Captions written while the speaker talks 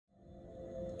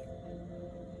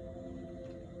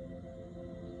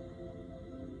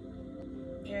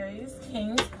Aries,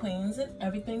 Kings, Queens, and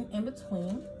everything in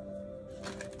between.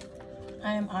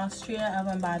 I am Austria of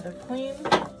and by the Queen.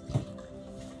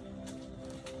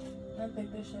 I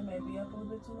think this shit may be up a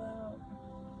little bit too loud.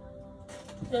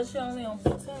 This shit only on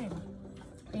 15.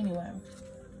 Anyway,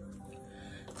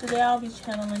 today I'll be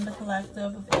channeling the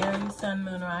collective of Aries, Sun,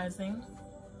 Moon, Rising,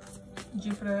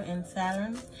 Jupiter, and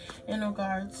Saturn in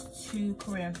regards to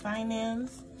career and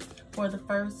finance for the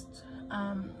first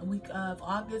week of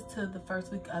August to the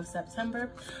first week of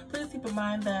September. Please keep in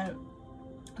mind that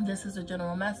this is a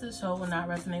general message, so it will not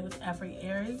resonate with every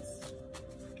Aries.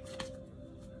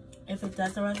 If it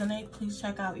doesn't resonate, please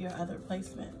check out your other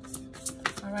placements.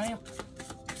 All right?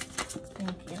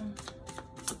 Thank you.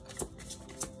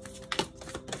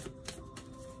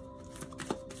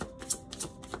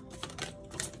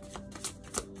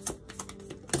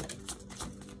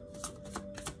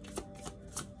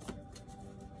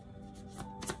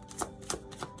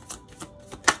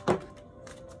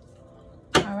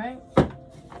 All right,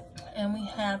 and we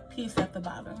have peace at the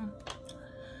bottom.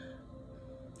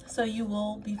 So you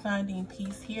will be finding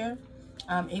peace here.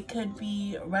 It could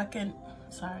be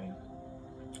reconciling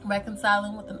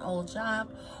with an old job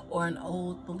or an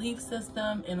old belief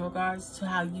system in regards to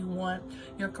how you want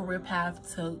your career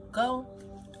path to go.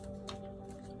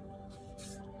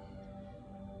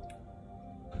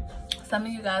 Some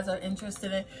of you guys are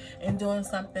interested in doing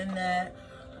something that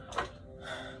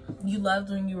you loved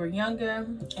when you were younger,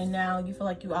 and now you feel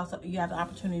like you have the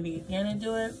opportunity again to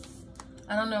do it.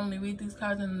 I don't normally read these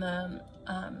cards in the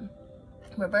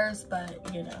reverse,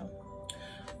 but you know,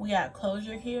 we got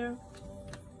closure here.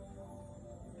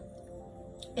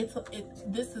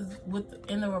 This is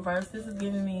in the reverse. This is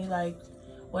giving me like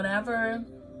whatever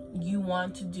you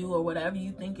want to do or whatever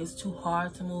you think is too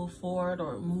hard to move forward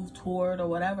or move toward or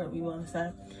whatever we want to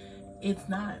say. It's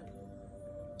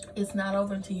not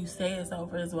over until you say it's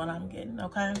over is what I'm getting,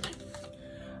 okay?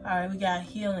 All right, we got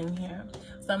healing here.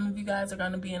 Some of you guys are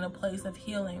going to be in a place of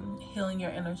healing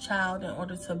your inner child in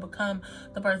order to become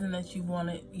the person that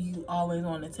you always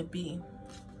wanted to be.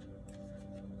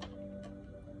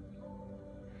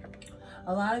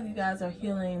 A lot of you guys are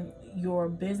healing your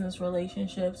business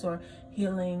relationships or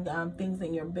healing things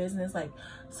in your business. Like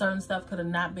certain stuff could have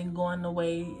not been going the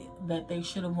way that they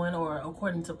should have went or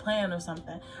according to plan or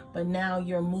something. But now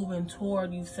you're moving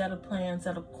toward, you've set a plan,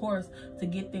 set a course to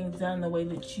get things done the way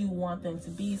that you want them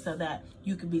to be so that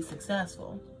you can be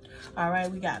successful. All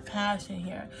right, we got passion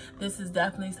here. This is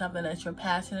definitely something that you're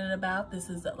passionate about. This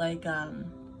is like,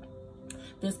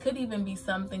 this could even be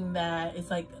something that is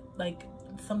like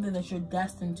something that you're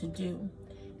destined to do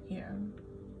here.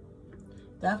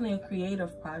 Definitely a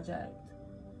creative project.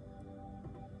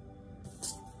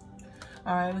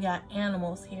 All right, we got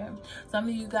animals here. Some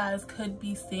of you guys could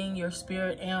be seeing your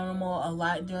spirit animal a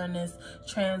lot during this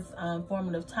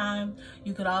transformative time.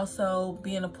 You could also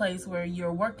be in a place where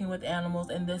you're working with animals,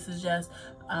 and this is just,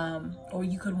 or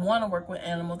you could want to work with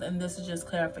animals, and this is just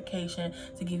clarification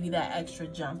to give you that extra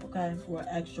jump, okay, or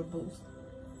extra boost.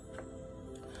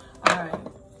 All right,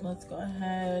 let's go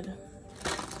ahead.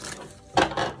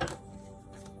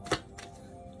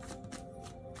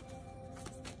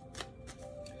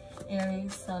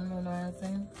 Aries, Sun, Moon,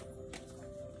 Rising,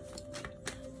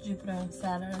 Jupiter, and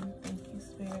Saturn. Thank you,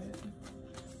 Spirit,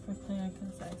 for clear and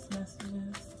concise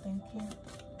messages. Thank you.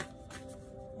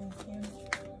 Thank you.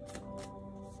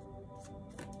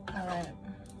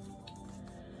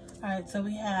 All right, so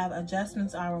we have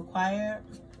adjustments are required.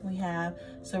 We have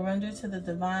surrender to the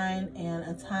divine and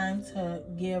a time to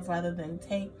give rather than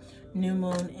take. New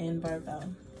moon in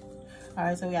Virgo. All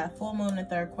right, so we got full moon in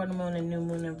third, quarter moon, and new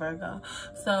moon in Virgo.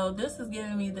 So this is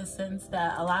giving me the sense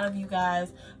that a lot of you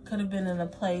guys could have been in a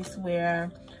place where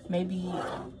maybe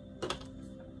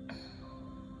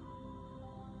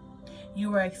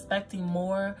you were expecting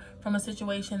more from a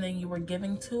situation than you were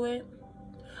giving to it.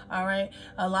 All right,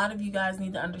 a lot of you guys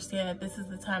need to understand that this is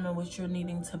the time in which you're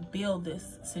needing to build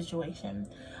this situation.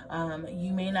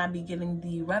 You may not be getting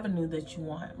the revenue that you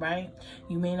want, right?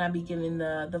 You may not be getting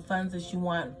the funds that you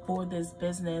want for this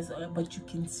business, but you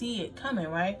can see it coming,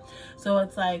 right? So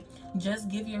it's like, just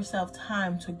give yourself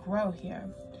time to grow here.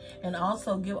 And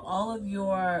also give all of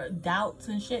your doubts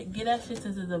and shit, get that shit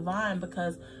to the divine,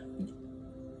 because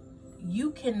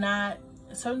you cannot,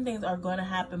 certain things are going to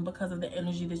happen because of the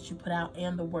energy that you put out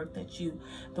and the work and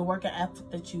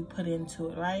effort that you put into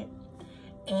it, right?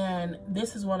 And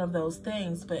this is one of those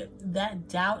things, but that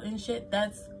doubt and shit,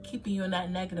 that's keeping you in that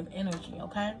negative energy,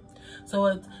 okay? So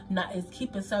it's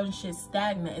keeping certain shit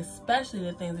stagnant, especially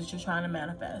the things that you're trying to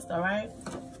manifest, all right?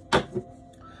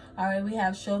 All right, we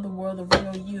have show the world the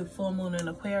real you, full moon in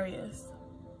Aquarius.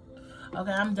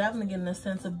 Okay, I'm definitely getting a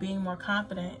sense of being more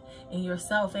confident in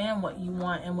yourself and what you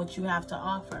want and what you have to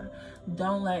offer.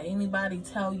 Don't let anybody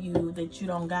tell you that you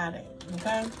don't got it,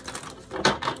 okay?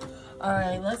 All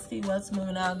right, let's see what's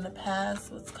moving out in the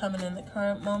past, what's coming in the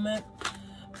current moment,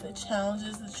 the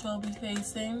challenges that you'll be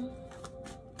facing,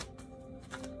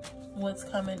 what's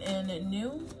coming in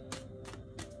new.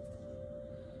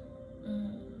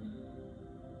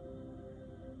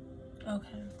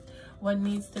 Okay, what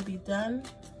needs to be done,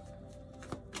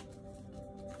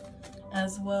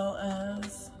 as well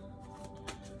as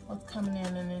what's coming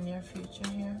in the near future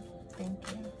here. Thank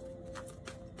you.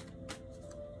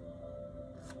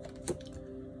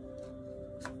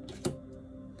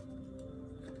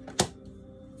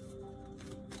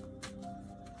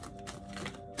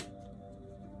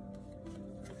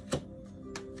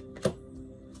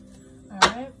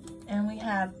 Alright, and we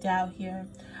have doubt here.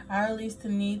 I release the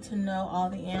need to know all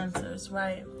the answers,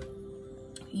 right?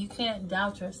 You can't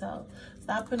doubt yourself.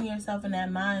 Stop putting yourself in that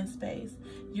mind space.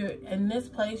 You're in this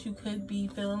place, you could be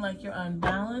feeling like you're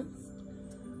unbalanced,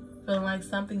 feeling like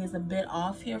something is a bit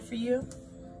off here for you.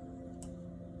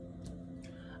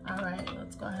 All right,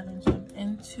 let's go ahead and jump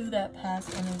into that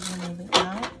past energy moving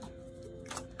out.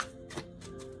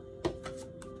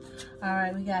 All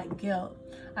right, we got guilt.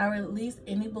 I release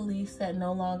any beliefs that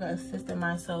no longer assist in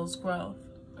my soul's growth.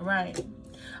 Right.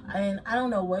 And I don't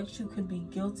know what you could be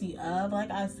guilty of. Like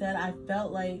I said, I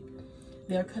felt like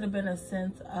there could have been a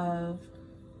sense of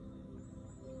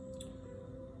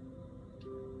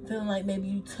feeling like maybe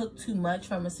you took too much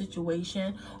from a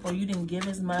situation, or you didn't give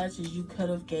as much as you could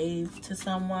have gave to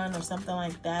someone, or something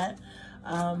like that,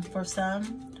 for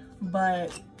some.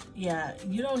 But yeah,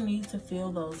 you don't need to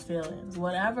feel those feelings.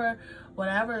 Whatever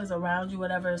is around you,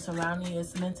 whatever is surrounding you,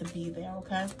 it's meant to be there,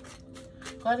 okay?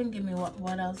 Go ahead and give me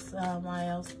what else, why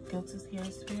else guilt is here,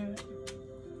 Spirit.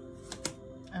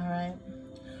 All right.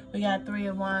 We got 3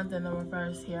 of Wands in the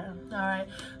reverse here. All right.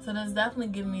 So that's definitely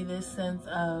giving me this sense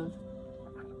of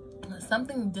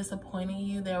something disappointing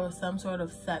you. There was some sort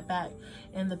of setback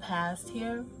in the past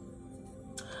here.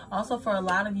 Also, for a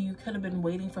lot of you, you could have been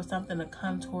waiting for something to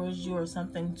come towards you, or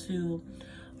something to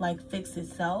like fix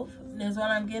itself, is what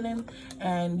I'm getting.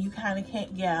 And you kind of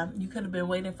can't, yeah, you could have been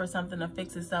waiting for something to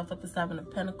fix itself with the 7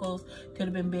 of Pentacles. Could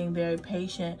have been being very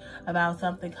patient about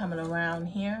something coming around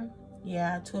here.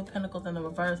 Yeah, 2 of Pentacles in the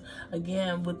reverse.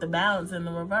 Again, with the balance in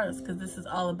the reverse, because this is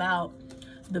all about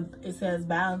it says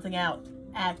balancing out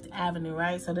act avenue,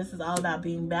 right? So this is all about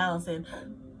being balanced, and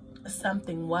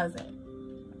something wasn't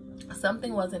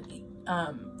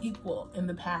equal in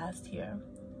the past here.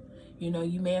 You know,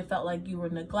 you may have felt like you were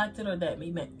neglected, or that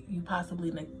you possibly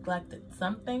neglected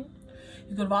something.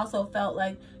 You could have also felt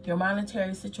like your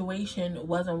monetary situation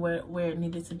wasn't where it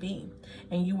needed to be,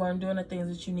 and you weren't doing the things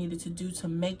that you needed to do to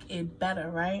make it better,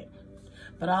 right?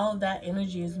 But all of that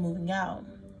energy is moving out.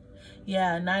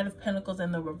 Yeah, 9 of Pentacles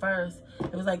in the reverse.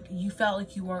 It was like you felt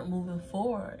like you weren't moving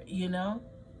forward, you know?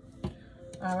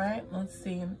 All right, let's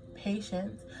see.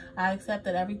 Patience. I accept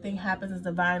that everything happens in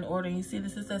divine order. You see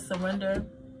this, it says surrender.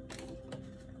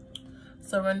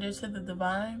 Surrender to the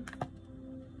divine.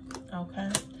 Okay.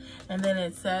 And then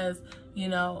it says, you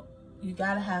know, you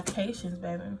got to have patience,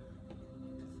 baby.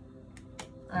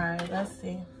 All right, let's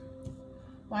see.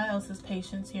 Why else is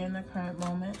patience here in the current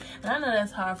moment? And I know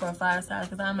that's hard for a fire sign,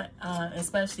 because I'm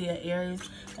especially an Aries,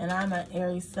 and I'm an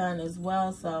Aries sun as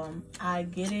well, so I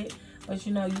get it. But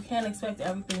you know, you can't expect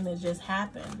everything to just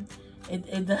happen.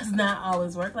 It does not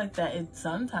always work like that. It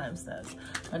sometimes does,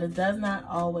 but it does not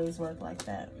always work like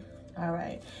that. All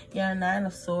right. Yeah, 9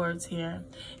 of Swords here.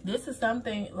 This is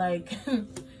something like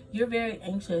you're very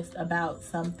anxious about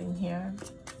something here.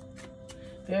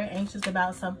 Very anxious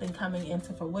about something coming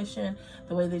into fruition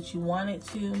the way that you want it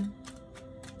to.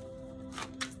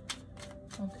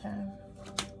 Okay.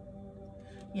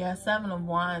 Yeah, 7 of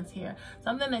Wands here.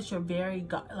 Something that you're very,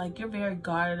 you're very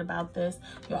guarded about this.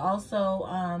 You're also,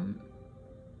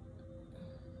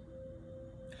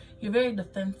 you're very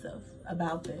defensive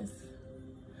about this.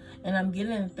 And I'm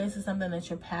getting that this is something that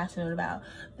you're passionate about.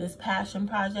 This passion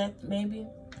project, maybe.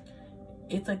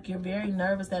 It's like you're very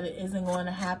nervous that it isn't going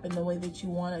to happen the way that you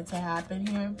want it to happen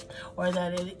here. Or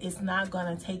that it's not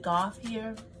going to take off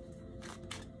here.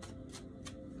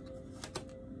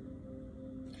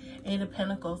 8 of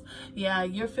Pentacles. Yeah,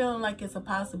 you're feeling like it's a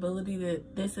possibility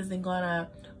that this isn't going to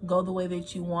go the way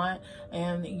that you want.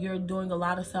 And you're doing a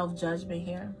lot of self-judgment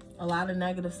here. A lot of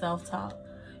negative self-talk.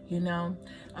 You know,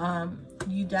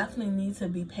 you definitely need to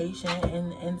be patient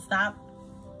and stop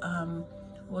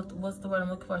what's the word I'm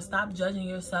looking for? Stop judging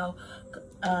yourself,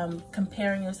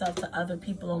 comparing yourself to other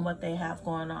people and what they have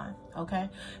going on, okay?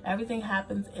 Everything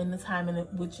happens in the time in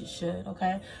which it should,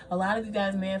 okay? A lot of you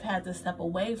guys may have had to step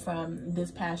away from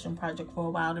this passion project for a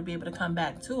while to be able to come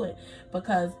back to it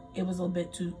because it was a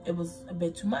bit too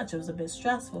much. It was a bit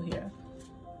stressful here.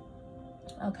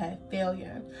 Okay,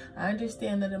 failure. I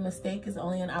understand that a mistake is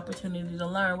only an opportunity to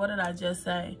learn. What did I just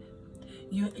say?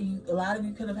 A lot of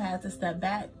you could have had to step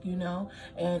back, you know,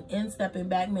 and in stepping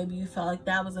back, maybe you felt like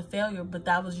that was a failure, but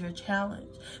that was your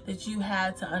challenge, that you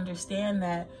had to understand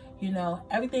that, you know,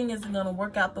 everything isn't going to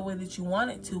work out the way that you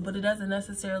want it to, but it doesn't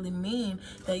necessarily mean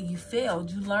that you failed.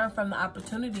 You learn from the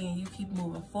opportunity and you keep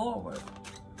moving forward.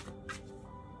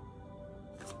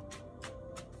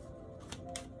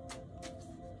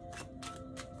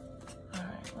 All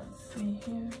right, let's see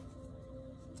here.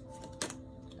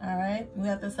 All right, we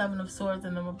have the Seven of Swords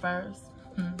in the reverse.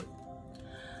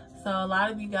 So a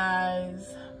lot of you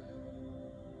guys,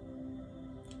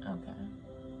 okay.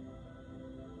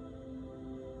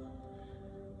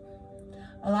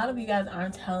 A lot of you guys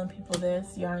aren't telling people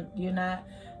this. You're not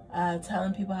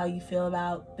telling people how you feel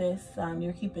about this.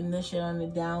 You're keeping this shit on the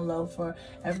down low for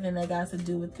everything that got to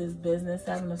do with this business.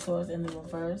 Seven of Swords in the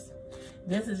reverse.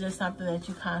 This is just something that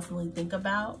you constantly think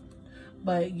about.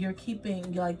 But you're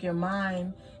keeping, like, your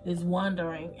mind is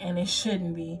wandering, and it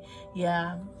shouldn't be.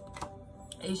 Yeah,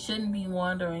 it shouldn't be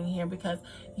wandering here because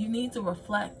you need to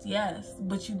reflect, yes,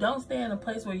 but you don't stay in a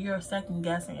place where you're second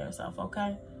guessing yourself,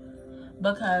 okay?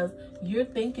 Because you're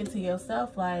thinking to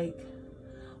yourself, like,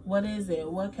 what is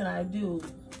it? What can I do?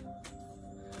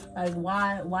 Like,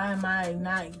 why am I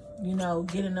not, you know,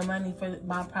 getting the money for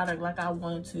my product like I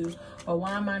want to? Or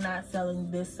why am I not selling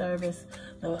this service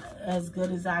as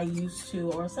good as I used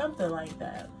to? Or something like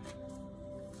that.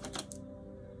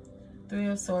 Three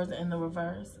of Swords in the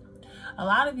reverse. A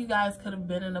lot of you guys could have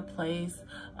been in a place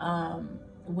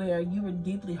where you were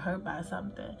deeply hurt by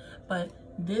something. But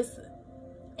this,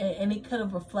 and it could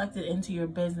have reflected into your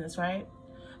business, right?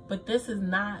 But this is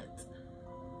not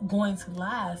going to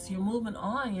last. You're moving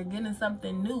on. You're getting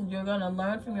something new. You're going to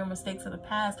learn from your mistakes of the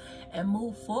past and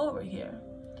move forward here.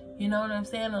 You know what I'm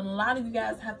saying? And a lot of you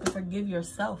guys have to forgive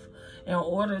yourself in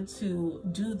order to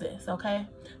do this, okay?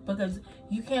 Because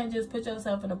you can't just put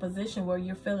yourself in a position where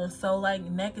you're feeling so, like,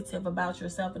 negative about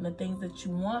yourself and the things that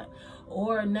you want,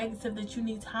 or negative that you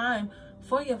need time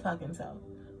for your fucking self.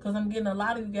 Because I'm getting a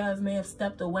lot of you guys may have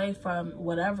stepped away from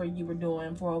whatever you were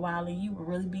doing for a while and you were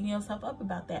really beating yourself up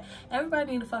about that.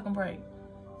 Everybody need a fucking break.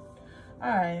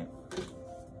 Alright.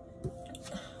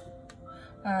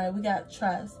 Alright, we got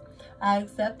trust. I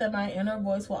accept that my inner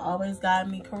voice will always guide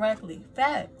me correctly.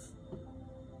 Facts.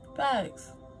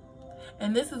 Facts.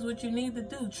 And this is what you need to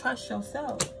do. Trust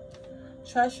yourself.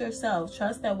 Trust yourself.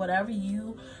 Trust that whatever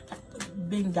you've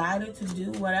been guided to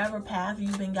do, whatever path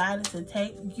you've been guided to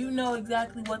take, you know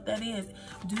exactly what that is.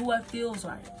 Do what feels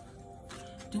right.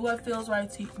 Do what feels right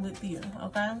with you,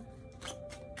 okay?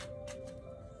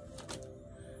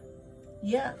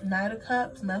 Yeah, Knight of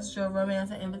Cups, messenger of romance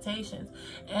and invitations.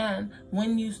 And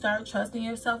when you start trusting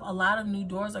yourself, a lot of new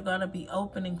doors are going to be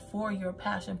opening for your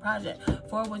passion project,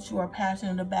 for what you are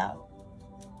passionate about.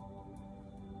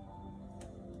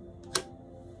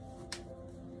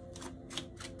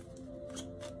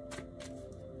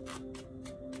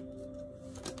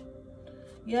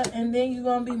 Yeah, and then you're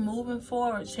going to be moving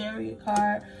forward. Chariot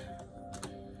card.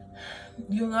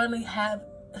 You're going to have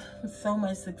so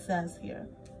much success here.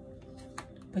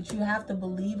 But you have to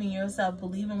believe in yourself,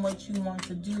 believe in what you want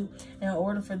to do in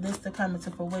order for this to come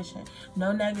into fruition.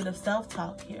 No negative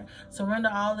self-talk here. Surrender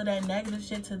all of that negative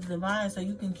shit to the divine so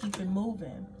you can keep it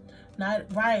moving. Knight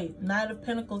of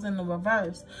Pentacles in the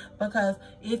reverse. Because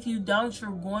if you don't,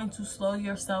 you're going to slow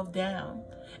yourself down.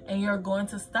 And you're going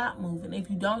to stop moving. If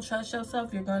you don't trust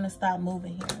yourself, you're going to stop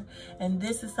moving here. And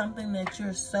this is something that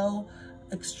you're so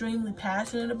extremely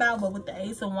passionate about. But with the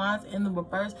Ace of Wands in the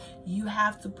reverse, you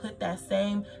have to put that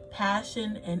same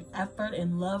passion and effort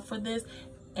and love for this.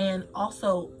 And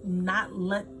also not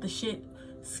let the shit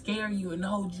scare you and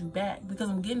hold you back. Because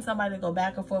I'm getting somebody to go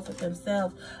back and forth with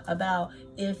themselves about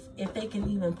if they can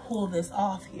even pull this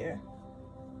off here.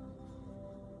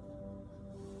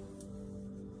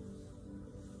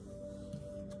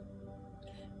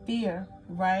 Fear,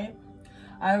 right?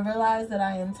 I realize that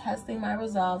I am testing my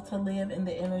resolve to live in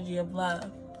the energy of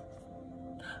love.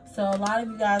 So a lot of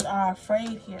you guys are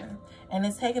afraid here. And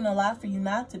it's taking a lot for you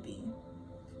not to be.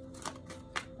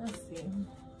 Let's see.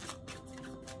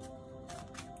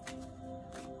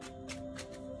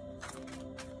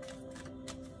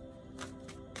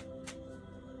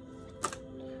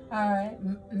 All right,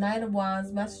 Knight of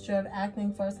Wands, messenger of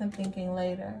acting first and thinking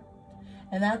later.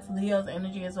 And that's Leo's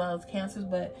energy as well as Cancer's,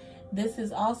 but this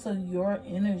is also your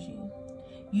energy.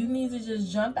 You need to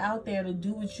just jump out there to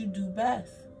do what you do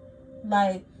best.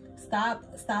 Like,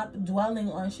 stop dwelling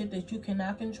on shit that you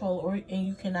cannot control and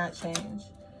you cannot change.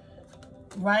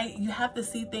 Right? You have to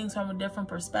see things from a different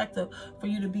perspective for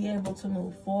you to be able to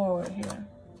move forward here.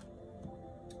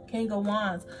 King of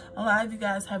Wands, a lot of you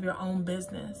guys have your own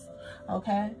business.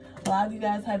 Okay? A lot of you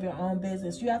guys have your own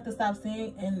business. You have to stop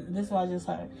seeing, and this is what I just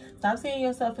heard, stop seeing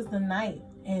yourself as the knight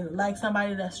and like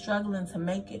somebody that's struggling to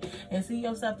make it, and see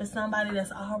yourself as somebody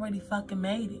that's already fucking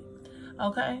made it.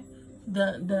 Okay?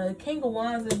 The King of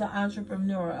Wands is an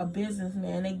entrepreneur, a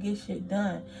businessman. They get shit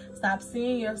done. Stop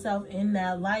seeing yourself in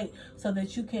that light so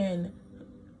that you can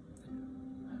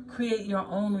create your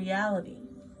own reality.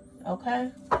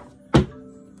 Okay?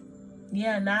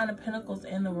 Yeah, Nine of Pentacles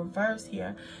in the reverse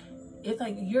here. It's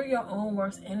like you're your own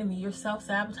worst enemy. You're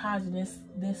self-sabotaging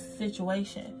this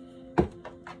situation.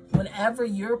 Whenever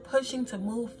you're pushing to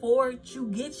move forward, you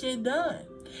get shit done.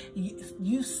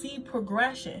 You see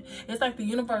progression. It's like the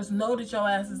universe know that your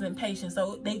ass is impatient,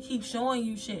 so they keep showing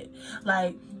you shit.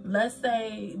 Like, let's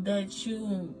say that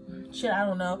you, shit, I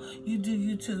don't know, you do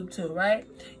YouTube too, right?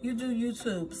 You do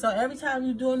YouTube. So every time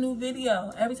you do a new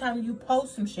video, every time you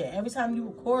post some shit, every time you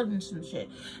recording some shit,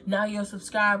 now your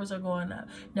subscribers are going up.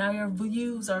 Now your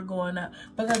views are going up.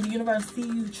 Because the universe see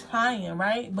you trying,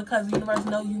 right? Because the universe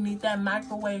know you need that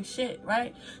microwave shit,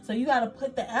 right? So you got to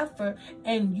put the effort,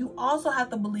 and you also have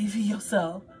to believe in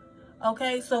yourself,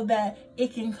 okay? So that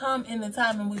it can come in the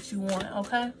time in which you want,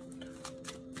 okay?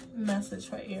 Message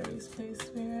for Aries, please,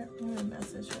 Spirit.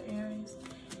 Message for Aries.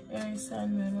 Aries,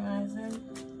 Sun, Moon,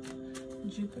 Rising,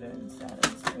 Jupiter, and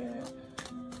Saturn, Spirit.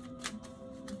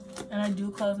 And I do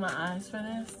close my eyes for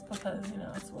this because, you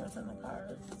know, it's what's in the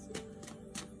cards.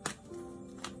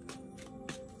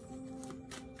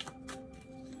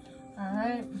 All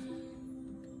right.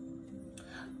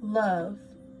 Love,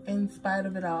 in spite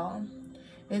of it all.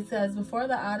 It says, before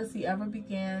the Odyssey ever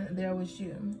began, there was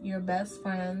you, your best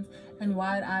friends, and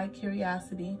wide-eyed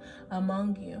curiosity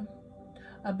among you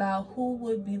about who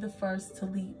would be the first to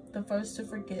leap, the first to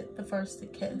forget, the first to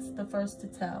kiss, the first to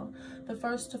tell, the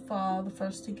first to fall, the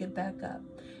first to get back up,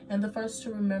 and the first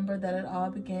to remember that it all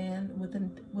began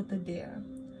with a dare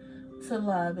to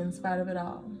love in spite of it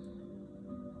all.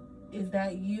 Is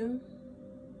that you?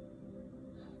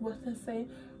 What does it say?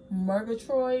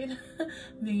 Murgatroyd,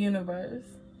 the universe.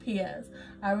 P.S.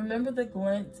 I remember the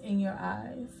glint in your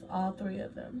eyes, all three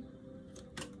of them.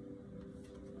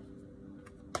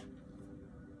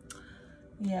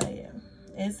 Yeah.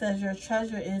 It says your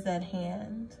treasure is at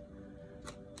hand.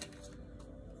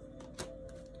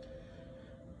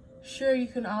 Sure, you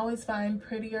can always find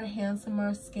prettier,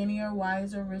 handsomer, skinnier,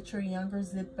 wiser, richer, younger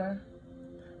zipper.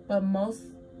 But more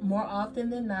often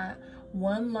than not,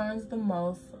 one learns the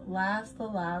most, laughs the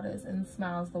loudest, and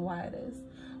smiles the widest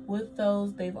with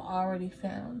those they've already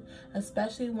found,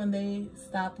 especially when they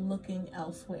stop looking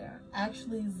elsewhere.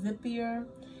 Actually, zippier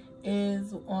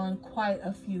is on quite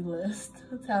a few lists.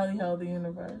 Tally-ho, the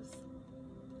universe.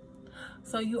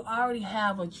 So you already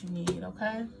have what you need,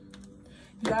 okay?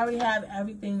 You already have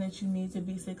everything that you need to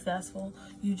be successful.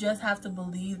 You just have to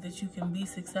believe that you can be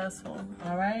successful,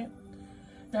 all right?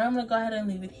 Now I'm going to go ahead and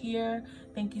leave it here.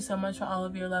 Thank you so much for all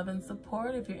of your love and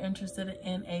support. If you're interested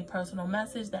in a personal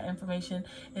message, that information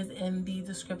is in the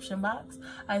description box.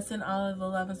 I send all of the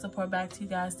love and support back to you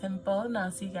guys tenfold, and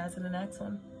I'll see you guys in the next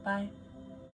one. Bye.